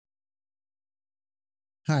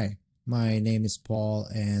Hi, my name is Paul,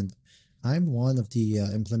 and I'm one of the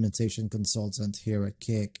implementation consultant here at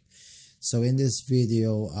Kick. So in this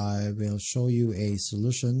video, I will show you a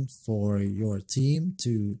solution for your team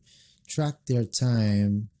to track their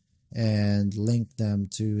time and link them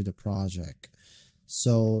to the project.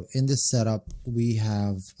 So in this setup, we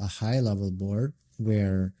have a high-level board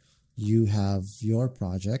where you have your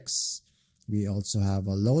projects. We also have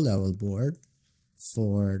a low-level board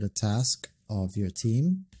for the task of your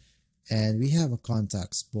team, and we have a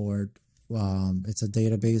contacts board. It's a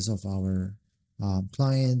database of our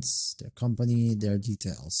clients, their company, their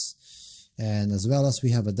details. And as well as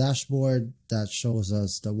we have a dashboard that shows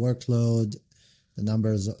us the workload, the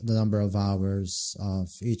number of hours of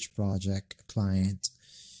each project client,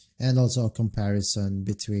 and also a comparison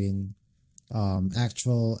between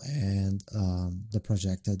actual and the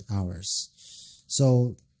projected hours.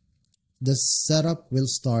 So this setup will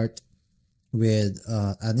start with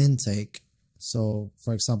an intake. So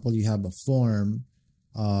for example, you have a form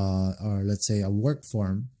or let's say a work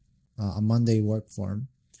form, a Monday work form.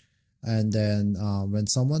 And then when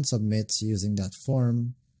someone submits using that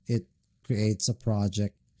form, it creates a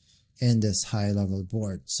project in this high level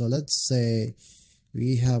board. So let's say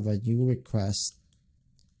we have a new request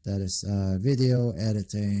that is video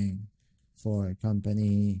editing for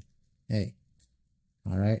company A.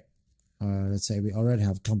 All right. Let's say we already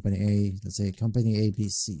have company A, let's say company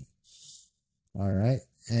ABC. All right.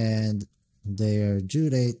 And their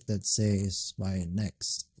due date, let's say, is by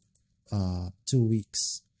next 2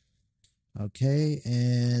 weeks. Okay.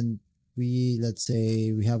 And let's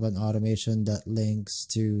say we have an automation that links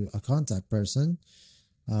to a contact person.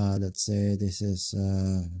 Let's say this is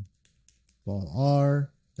Paul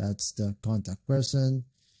R. That's the contact person.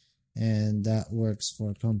 And that works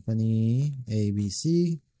for company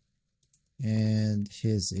ABC. And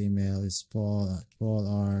his email is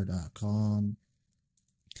paul@paulr.com.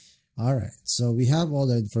 All right, so we have all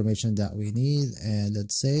the information that we need, and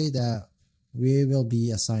let's say that we will be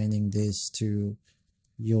assigning this to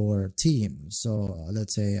your team. So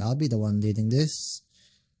let's say I'll be the one leading this,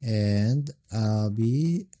 and I'll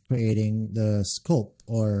be creating the scope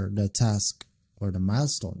or the task or the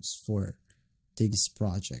milestones for these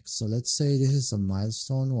projects. So let's say this is a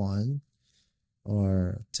milestone 1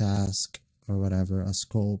 or task or whatever, a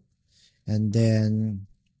scope. And then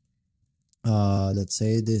let's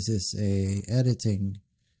say this is a editing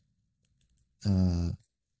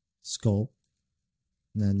scope.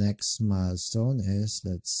 The next milestone is,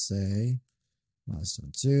 let's say,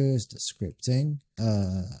 milestone 2 is the scripting.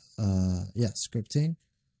 Scripting.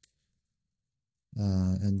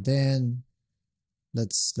 And then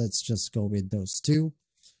let's just go with those two,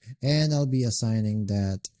 and I'll be assigning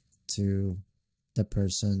that to the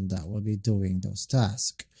person that will be doing those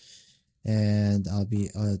tasks. And I'll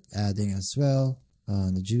be adding as well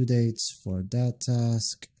the due dates for that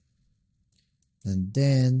task, and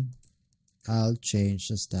then I'll change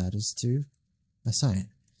the status to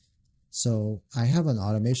assign. So I have an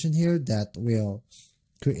automation here that will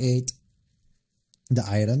create the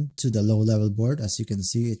item to the low level board. As you can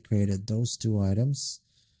see, it created those two items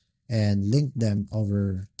and linked them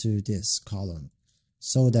over to this column,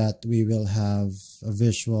 so that we will have a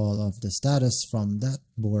visual of the status from that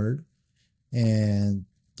board and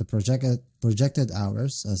the projected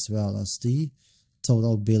hours, as well as the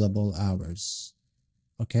total billable hours.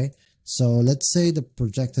 Okay, so let's say the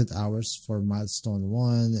projected hours for milestone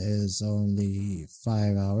 1 is only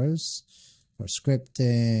 5 hours. For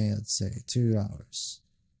scripting, let's say 2 hours.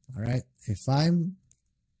 All right, if I'm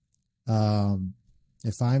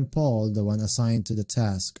Paul, the one assigned to the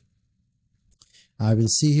task, I will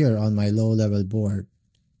see here on my low level board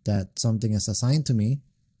that something is assigned to me,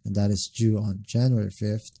 and that is due on January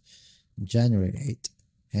 5th, January 8th,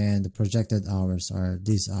 and the projected hours are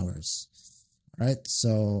these hours. All right,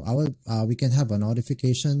 so we can have a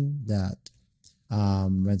notification that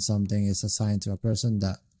when something is assigned to a person,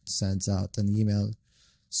 that sends out an email.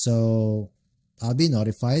 So I'll be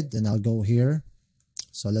notified, and I'll go here.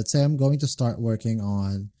 So let's say I'm going to start working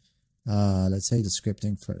on let's say the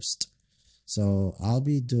scripting first. So I'll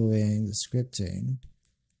be doing the scripting.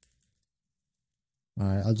 All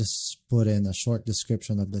right, I'll just put in a short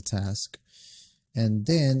description of the task, and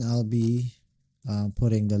then I'll be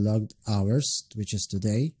putting the logged hours, which is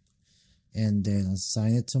today, and then I'll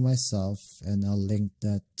assign it to myself, and I'll link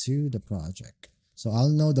that to the project. So I'll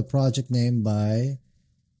know the project name by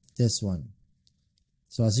this one.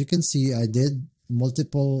 So as you can see, I did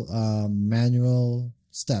multiple manual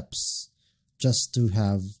steps just to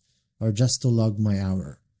have, or just to log my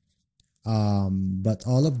hour. But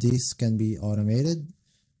all of these can be automated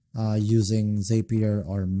using Zapier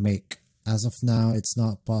or Make. As of now, it's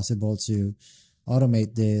not possible to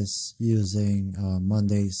automate this using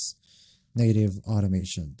Monday's native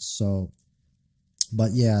automation. So,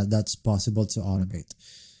 but yeah, that's possible to automate.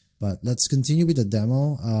 But let's continue with the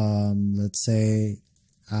demo. Let's say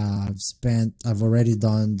I've already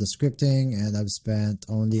done the scripting and I've spent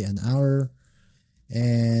only an hour,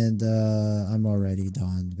 and I'm already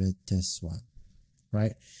done with this one,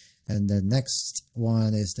 right? And the next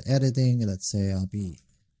one is the editing. Let's say I'll be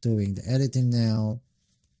doing the editing now,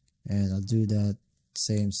 and I'll do that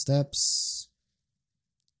same steps.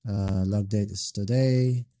 Log date is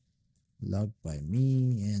today, logged by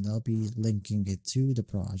me, and I'll be linking it to the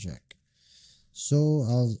project. So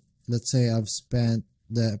let's say I've spent,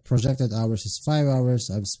 the projected hours is 5 hours.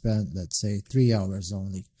 I've spent, let's say, 3 hours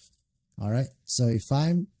only. All right. So if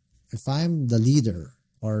I'm the leader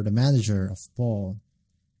or the manager of Paul,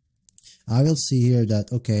 I will see here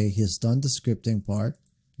that, okay, he's done the scripting part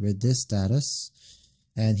with this status,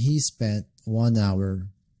 and he spent 1 hour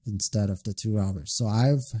instead of the 2 hours. So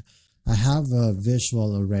I have a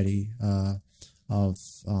visual already of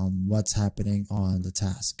what's happening on the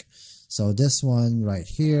task. So this one right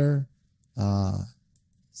here,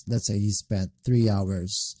 let's say he spent 3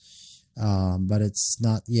 hours, but it's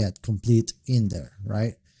not yet complete in there,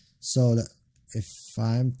 right? So if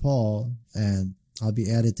I'm Paul and I'll be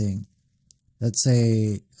editing, let's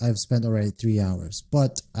say I've spent already 3 hours,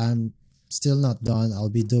 but I'm still not done. I'll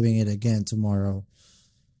be doing it again tomorrow.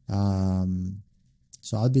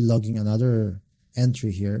 So I'll be logging another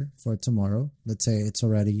entry here for tomorrow. Let's say it's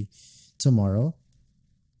already tomorrow,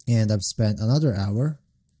 and I've spent another hour.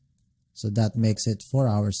 So that makes it 4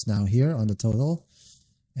 hours now here on the total.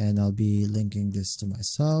 And I'll be linking this to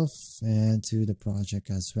myself and to the project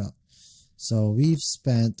as well. So we've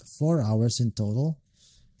spent 4 hours in total.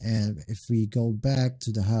 And if we go back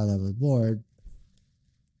to the high level board,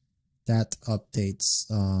 that updates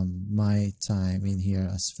my time in here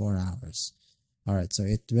as 4 hours. All right, so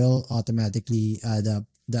it will automatically add up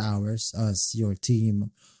the hours as your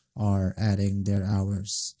team are adding their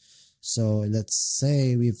hours. So let's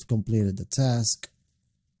say we've completed the task.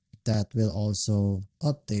 That will also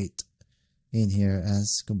update in here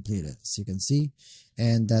as completed, as you can see,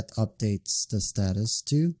 and that updates the status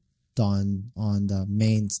to done on the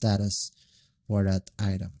main status for that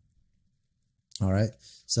item. All right,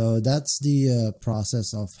 so that's the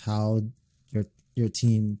process of how your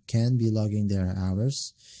team can be logging their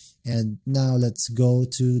hours. And now let's go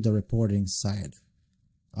to the reporting side.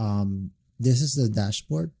 This is the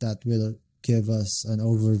dashboard that will give us an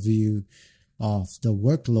overview of the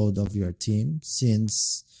workload of your team.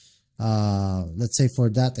 Since let's say for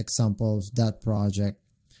that example of that project,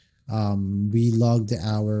 we logged the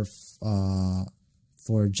hour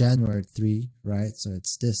for January 3, right? So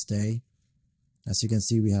it's this day. As you can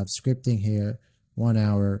see, we have scripting here 1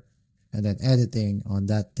 hour, and then editing on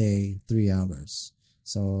that day 3 hours.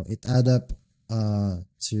 So it add up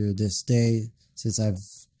to this day, since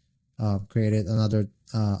I've created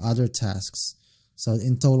other tasks. So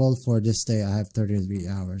in total for this day, I have 33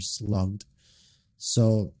 hours logged.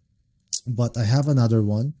 So, but I have another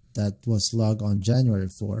one that was logged on January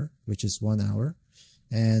 4, which is 1 hour.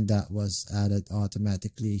 And that was added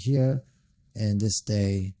automatically here. And this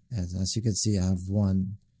day, as you can see, I have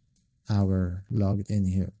 1 hour logged in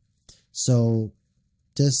here. So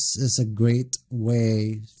this is a great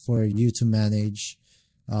way for you to manage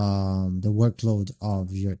the workload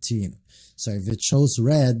of your team. So if it shows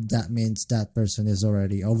red, that means that person is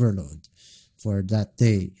already overloaded for that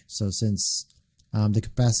day. So since the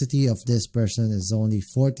capacity of this person is only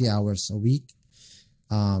 40 hours a week,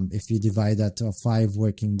 if you divide that to a 5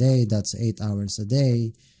 working day, that's 8 hours a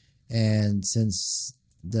day. And since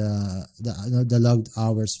the logged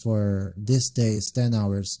hours for this day is 10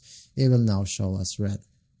 hours, it will now show us red.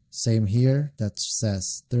 Same here, that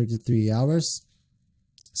says 33 hours.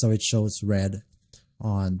 So it shows red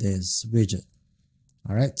on this widget.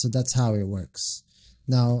 All right, so that's how it works.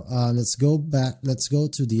 Now let's go back. Let's go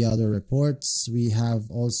to the other reports. We have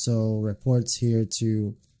also reports here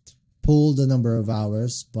to pull the number of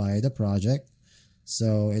hours by the project.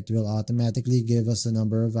 So it will automatically give us the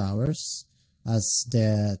number of hours as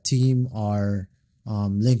the team are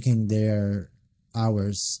linking their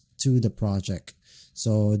hours to the project.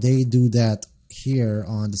 So they do that here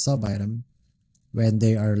on the sub item when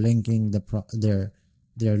they are linking their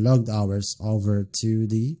logged hours over to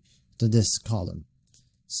this column.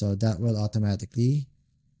 So that will automatically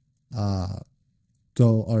that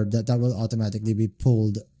will automatically be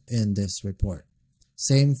pulled in this report.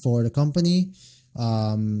 Same for the company.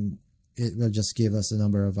 it will just give us the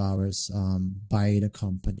number of hours by the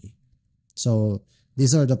company. So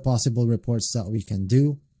these are the possible reports that we can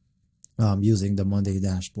do using the Monday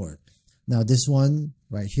dashboard. Now this one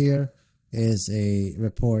right here is a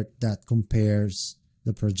report that compares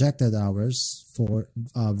the projected hours for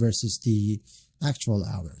versus the actual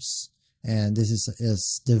hours, and this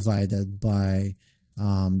is divided by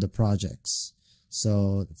the projects.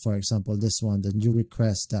 So for example, this one, the new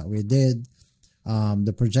request that we did,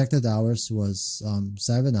 the projected hours was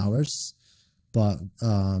 7 hours, but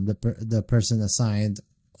the person assigned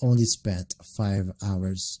only spent 5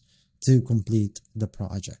 hours to complete the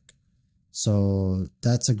project. So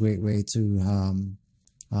that's a great way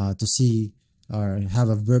to see or have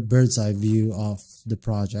a bird's eye view of the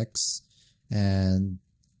projects and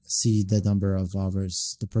see the number of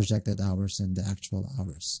hours, the projected hours and the actual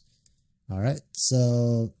hours. All right,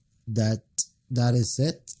 so that is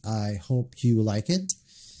it. I hope you like it,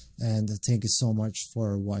 and thank you so much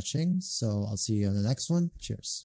for watching. So I'll see you on the next one. Cheers.